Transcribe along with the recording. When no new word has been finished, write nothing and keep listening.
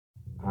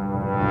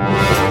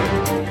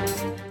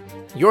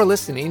You're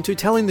listening to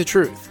Telling the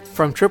Truth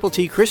from Triple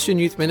T Christian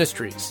Youth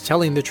Ministries,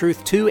 telling the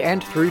truth to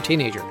and through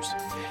teenagers.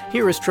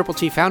 Here is Triple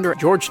T founder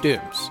George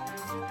Dooms.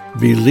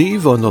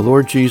 Believe on the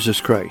Lord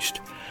Jesus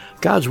Christ.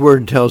 God's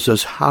Word tells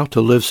us how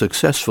to live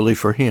successfully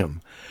for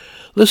Him.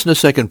 Listen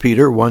to 2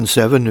 Peter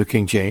 1:7, New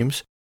King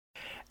James.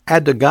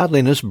 Add to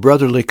godliness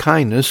brotherly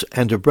kindness,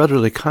 and to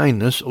brotherly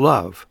kindness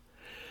love.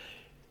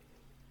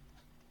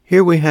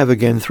 Here we have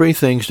again three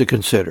things to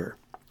consider.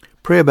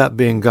 Pray about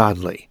being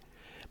godly.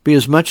 Be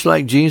as much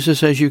like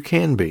Jesus as you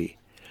can be.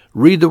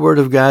 Read the Word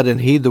of God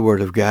and heed the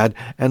Word of God,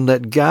 and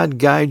let God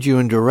guide you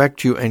and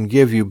direct you and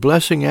give you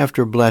blessing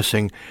after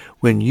blessing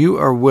when you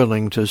are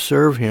willing to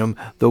serve Him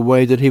the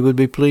way that He would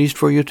be pleased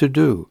for you to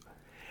do.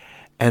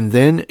 And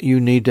then you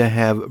need to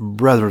have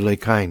brotherly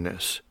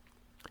kindness.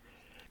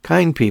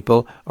 Kind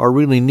people are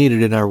really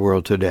needed in our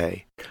world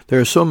today. There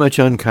is so much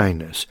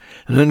unkindness.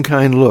 An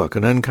unkind look,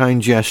 an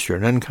unkind gesture,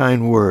 an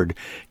unkind word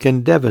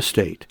can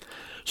devastate.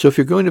 So if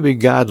you're going to be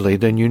godly,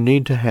 then you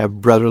need to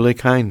have brotherly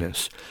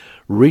kindness.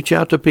 Reach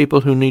out to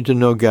people who need to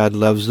know God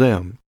loves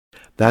them.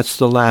 That's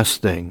the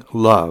last thing,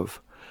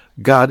 love.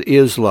 God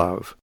is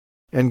love,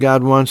 and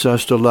God wants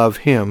us to love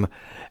Him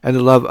and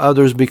to love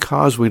others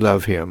because we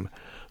love Him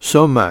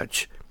so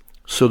much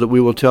so that we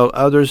will tell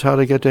others how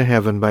to get to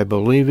heaven by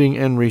believing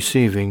and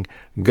receiving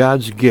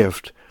God's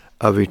gift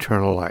of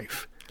eternal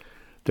life.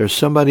 There's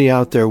somebody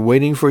out there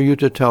waiting for you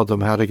to tell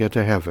them how to get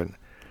to heaven.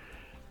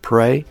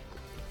 Pray,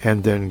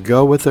 and then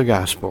go with the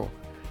gospel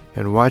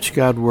and watch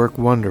God work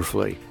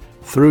wonderfully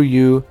through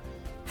you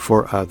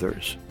for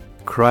others.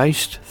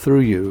 Christ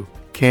through you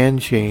can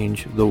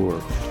change the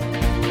world.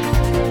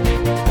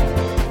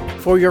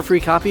 For your free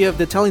copy of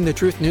the Telling the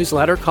Truth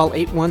newsletter, call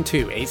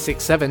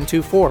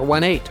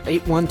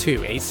 812-867-2418,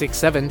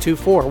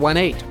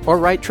 812-867-2418, or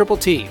write Triple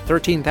T,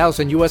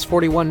 13,000 U.S.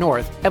 41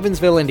 North,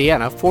 Evansville,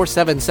 Indiana,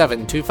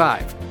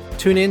 47725.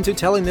 Tune in to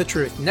Telling the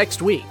Truth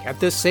next week at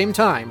this same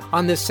time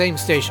on this same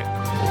station.